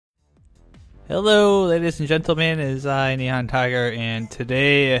Hello, ladies and gentlemen, it is I, NihonTiger, and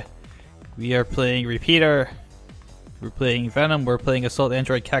today we are playing Repeater. We're playing Venom, we're playing Assault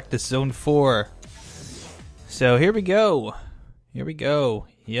Android Cactus Zone 4. So here we go. Here we go.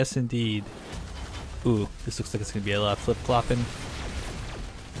 Yes, indeed. Ooh, this looks like it's going to be a lot of flip-flopping.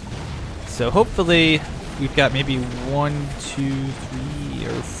 So hopefully we've got maybe 1, 2, 3,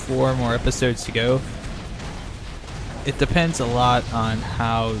 or 4 more episodes to go. It depends a lot on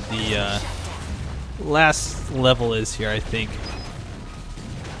how the last level is here, I think.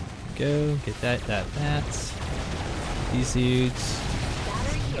 Go, get that. These dudes.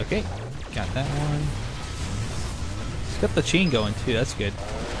 Okay, got that one. It's got the chain going too, that's good.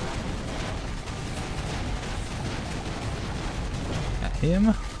 Got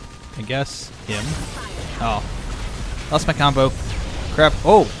him. I guess him. Oh. Lost my combo. Crap.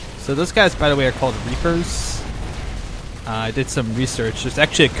 Oh! So those guys, by the way, are called Reapers. I did some research. There's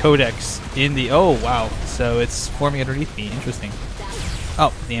actually a codex in the... Oh, wow. So it's forming underneath me. Interesting.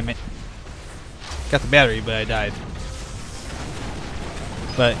 Oh, damn it. Got the battery, but I died.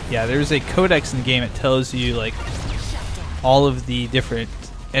 But, yeah, there's a codex in the game that tells you, like, all of the different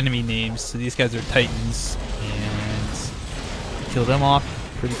enemy names. So these guys are Titans. And kill them off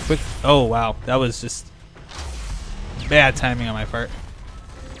pretty quick. Oh, wow. That was just bad timing on my part.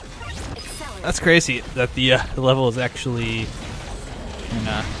 That's crazy that the level is actually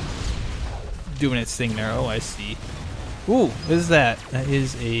doing its thing there. Oh, I see. Ooh, what is that? That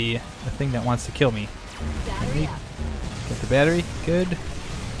is a thing that wants to kill me. Get the battery. Good.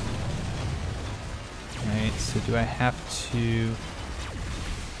 Alright, so do I have to...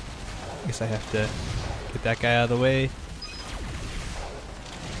 I guess I have to get that guy out of the way.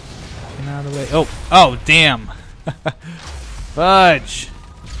 Get him out of the way. Oh! Oh, damn! Fudge!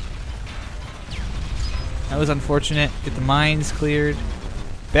 That was unfortunate. Get the mines cleared.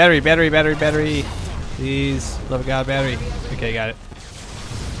 Battery. Please. Love of God, battery. Okay, got it.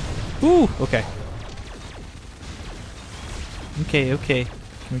 Woo! Okay. Okay.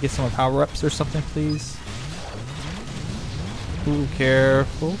 Can we get some more power-ups or something, please? Ooh,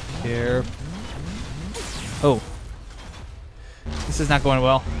 careful. Oh. This is not going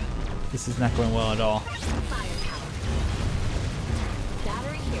well. This is not going well at all.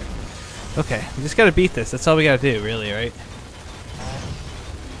 Okay, we just gotta beat this. That's all we gotta do, really, right?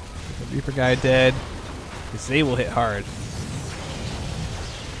 The Reaper guy dead. Because they will hit hard.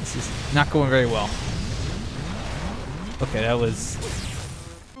 This is not going very well. Okay, that was...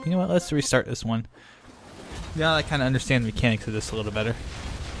 You know what? Let's restart this one. Now I kind of understand the mechanics of this a little better.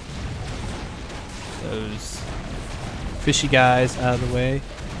 Those fishy guys out of the way.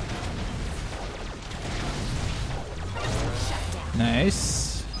 Nice.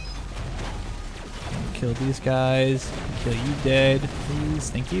 Kill these guys. Kill you dead, please.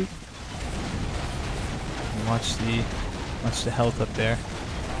 Thank you. And watch the health up there.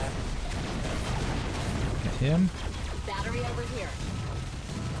 Get him. Battery over here.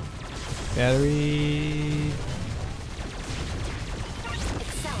 Battery.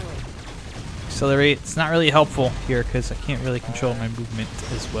 Accelerate. It's not really helpful here because I can't really control my movement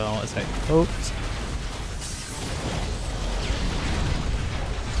as well as I hoped.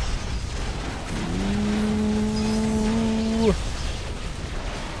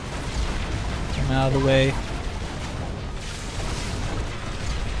 Out of the way.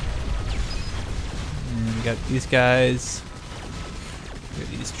 And we got these guys. We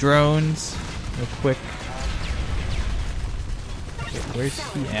got these drones. Real quick. Okay, where's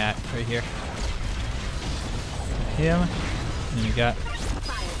he at? Right here. Got him. And we got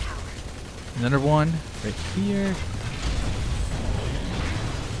another one right here.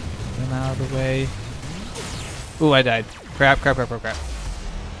 Get him out of the way. Ooh, I died. Crap.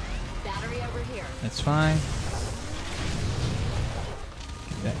 That's fine.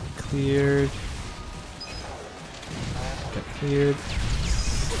 Get that cleared. Got cleared.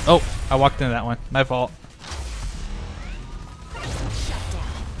 Oh, I walked into that one. My fault.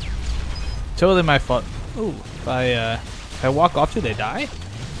 Totally my fault. Ooh, if I walk off, do they die?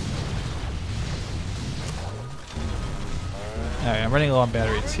 Alright, I'm running low on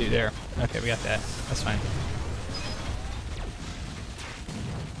battery too. There. Okay, we got that. That's fine.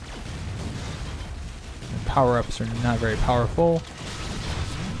 Power-ups are not very powerful.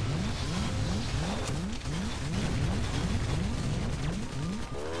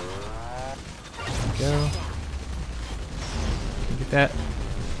 There we go. Get that.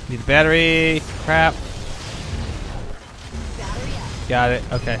 Need the battery. Crap. Got it.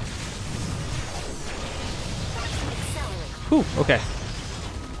 Okay. Whew. Okay.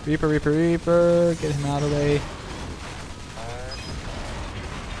 Reaper. Get him out of the way.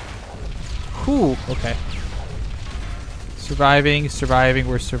 Ooh, okay. Surviving, surviving,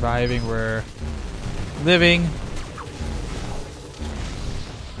 we're surviving, we're living.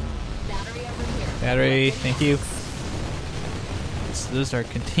 Battery, thank you. So those are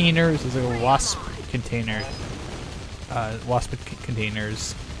containers, those are wasp containers.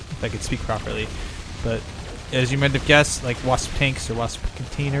 Containers, if I could speak properly. But as you might have guessed, like wasp tanks or wasp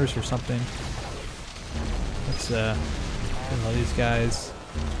containers or something. Let's kill all these guys.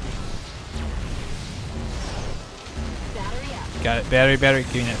 Got it. Battery, battery,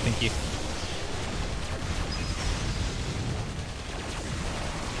 give me that, thank you.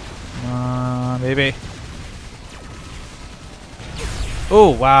 Come on, baby. Oh,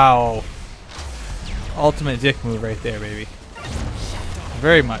 wow. Ultimate dick move right there, baby.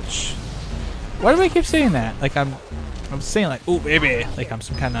 Very much. Why do I keep saying that? Like I'm saying like, oh baby, like I'm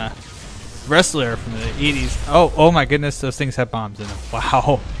some kind of wrestler from the 80s. Oh my goodness, those things have bombs in them.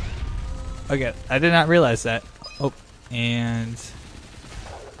 Wow. Okay, I did not realize that. Oh, and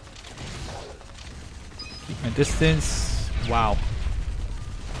keep my distance. Wow.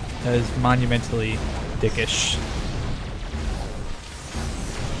 That is monumentally dickish.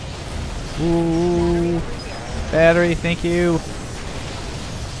 Ooh, battery, thank you.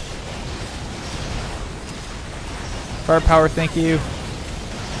 Firepower, thank you.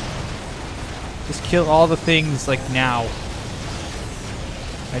 Just kill all the things like now.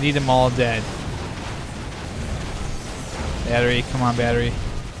 I need them all dead. Battery, come on, battery.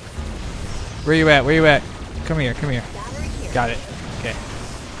 Where you at? Where you at? Come here, come here. Got it. Okay.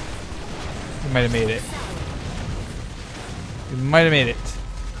 We might have made it. We might have made it.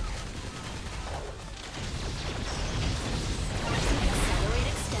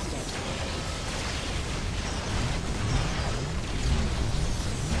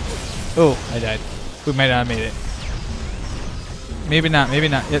 Oh, I died. We might not have made it. Maybe not, maybe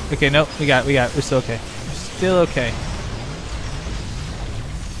not. Okay, nope, we got it. We're still okay. We're still okay.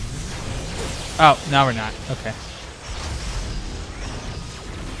 Oh, now we're not. Okay.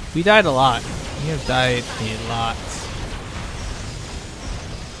 We died a lot. We have died a lot.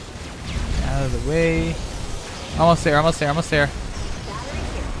 Out of the way. Almost there, almost there, almost there.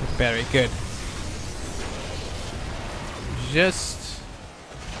 Battery, good. Just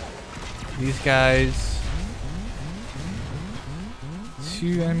these guys.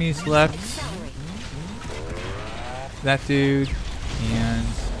 2 enemies left. That dude and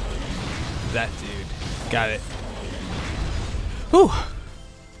that dude. Got it. Whew.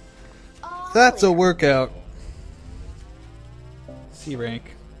 That's a workout. C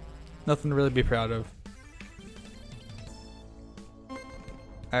rank. Nothing to really be proud of.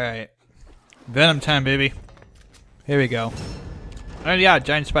 Alright. Venom time, baby. Here we go. Oh yeah,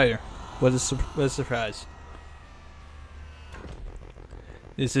 giant spider. What a surprise.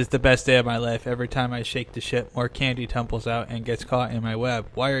 This is the best day of my life. Every time I shake the ship, more candy tumbles out and gets caught in my web.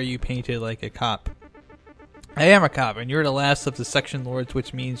 Why are you painted like a cop? I am a cop, and you're the last of the section lords,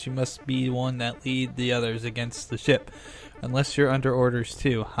 which means you must be one that lead the others against the ship. Unless you're under orders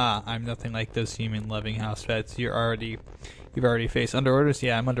too. Ha, I'm nothing like those human-loving house pets you've already faced. Under orders?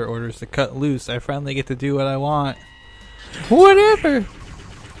 Yeah, I'm under orders to cut loose. I finally get to do what I want. Whatever!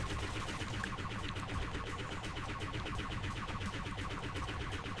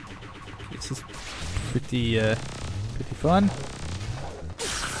 This is pretty fun.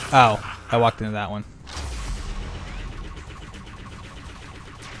 Oh, I walked into that one.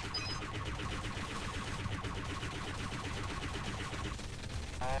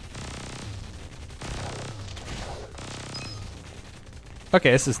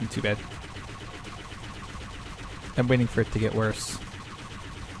 Okay, this isn't too bad. I'm waiting for it to get worse.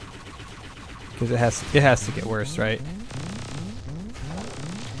 Because it has to get worse, right?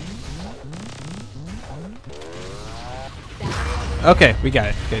 Okay, we got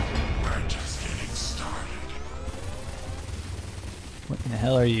it. Good. What in the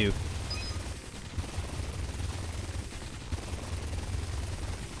hell are you?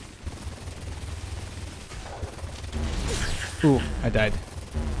 Ooh, I died.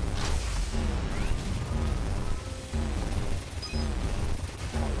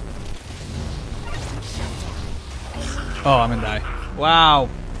 Oh, I'm gonna die. Wow.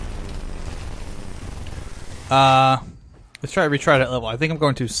 Let's retry that level. I think I'm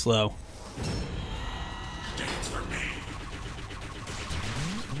going too slow.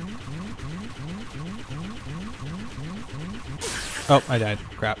 Oh, I died.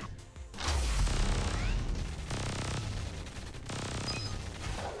 Crap.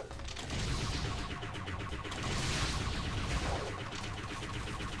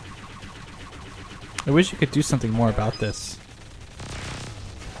 I wish you could do something more about this.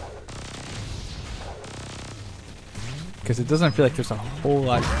 because it doesn't feel like there's a whole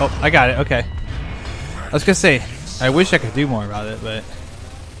lot. Oh, I got it. Okay. I was gonna say, I wish I could do more about it, but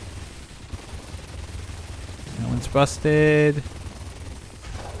that one's busted.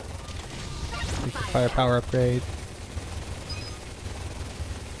 Firepower upgrade.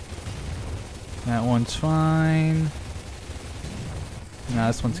 That one's fine. Now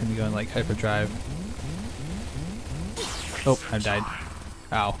this one's gonna go in like hyperdrive. Oh, I died.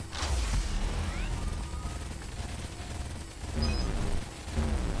 Ow.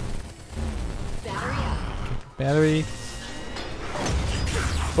 Battery.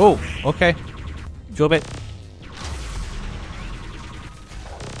 Oh, okay. Fuel bit.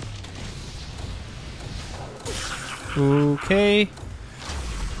 Okay.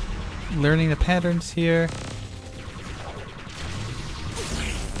 Learning the patterns here.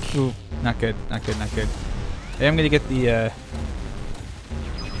 Ooh, not good, not good, not good. I am gonna get the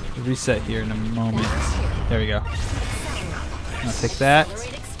reset here in a moment. There we go. I'll take that. A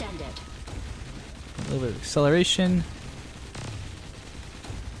little bit of acceleration.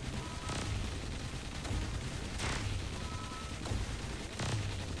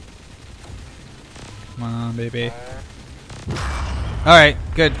 Come on, baby. Alright,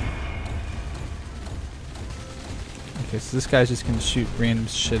 good. Okay, so this guy's just gonna shoot random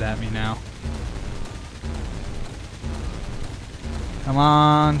shit at me now. Come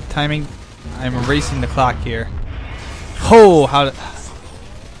on, timing. I'm erasing the clock here. Oh, how did...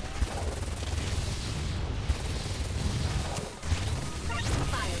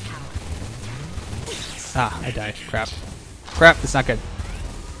 Ah, I died. Crap. Crap, that's not good.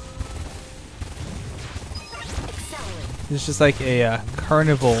 It's just like a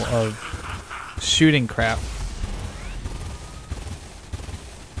carnival of shooting crap.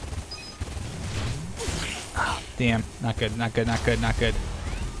 Oh, damn. Not good, not good, not good, not good.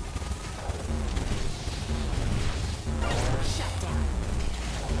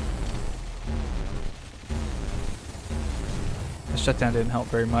 The shutdown didn't help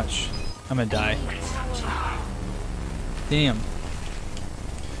very much. I'm gonna die. Damn.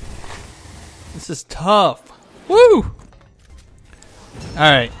 This is tough. Woo!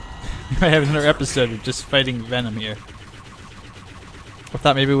 Alright. We might have another episode of just fighting Venom here. I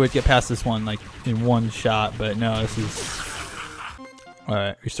thought maybe we'd get past this one like in one shot, but no, this is...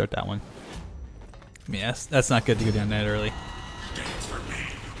 Alright, restart that one. Yeah, that's not good to go down that early.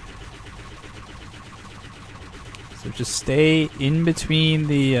 So just stay in between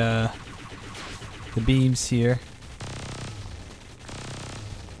the beams here.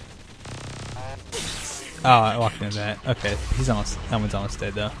 Oh, I walked into that. Okay, he's almost. That one's almost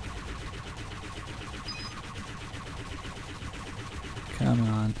dead though. Come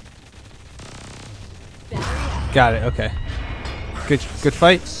on. Got it. Okay. Good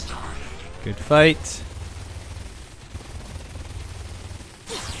fight. Good fight.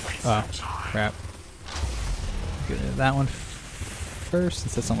 Oh, crap. Get rid of that one first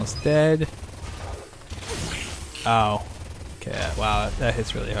since that's almost dead. Oh. Okay. Wow, that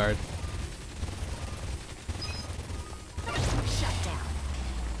hits really hard.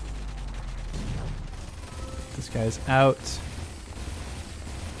 This guy's out.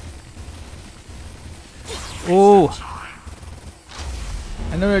 Oh!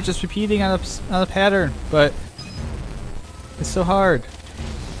 I know they're just repeating on a pattern, but it's so hard.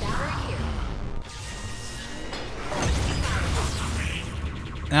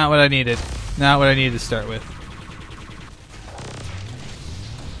 Not what I needed. Not what I needed to start with.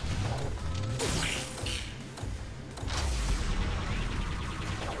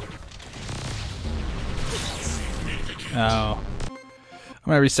 Oh. I'm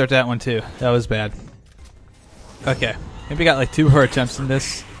gonna restart that one too. That was bad. Okay. Maybe we got like 2 more attempts in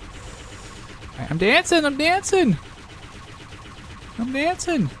this. Right, I'm dancing! I'm dancing! I'm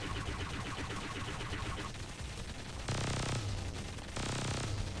dancing!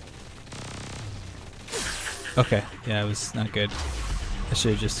 Okay. Yeah, it was not good. I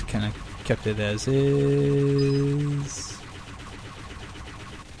should have just kind of kept it as is.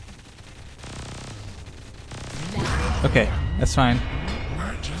 Okay, that's fine.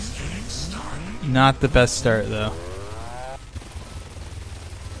 Not the best start though.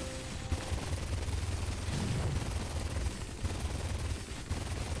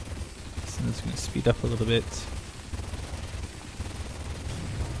 So that's going to speed up a little bit.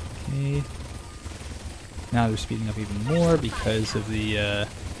 Okay. Now they're speeding up even more because of the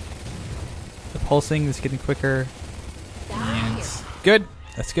pulsing is getting quicker. And good.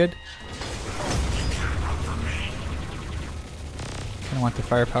 That's good. I want the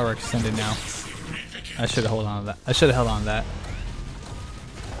firepower extended now. I should have held on to that. I should have held on to that.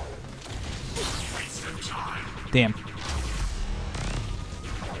 Damn.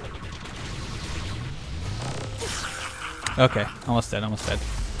 Okay, almost dead, almost dead.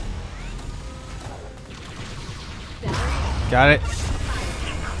 Got it.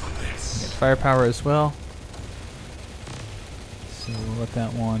 Get firepower as well. So we'll let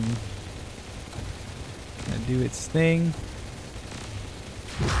that one kind of do its thing.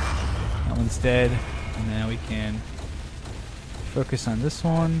 That one's dead. And now we can focus on this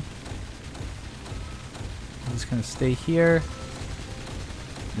one. I'm just gonna stay here.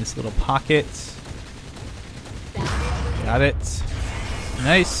 This little pocket. Got it.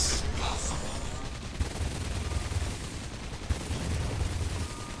 Nice.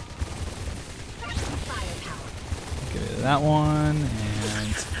 Get rid of that one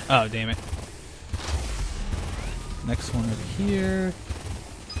and oh damn it. Next one over here.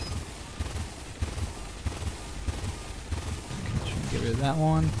 Get rid of that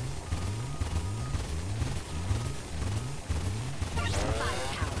one.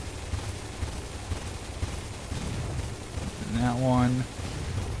 And that one.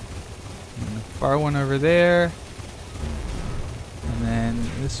 And the far one over there. And then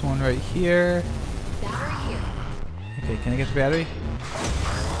this one right here. Okay, can I get the battery?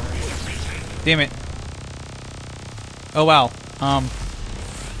 Damn it. Oh wow.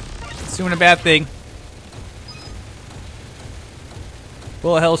 It's doing a bad thing.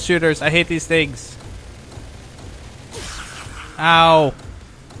 Bullet hell shooters. I hate these things. Ow.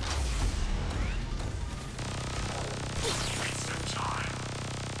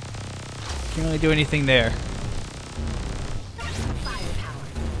 Can't really do anything there.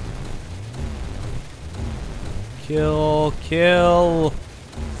 Kill, kill.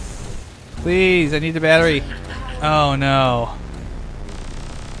 Please, I need the battery. Oh no.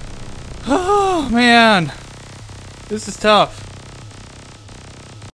 Oh man. This is tough.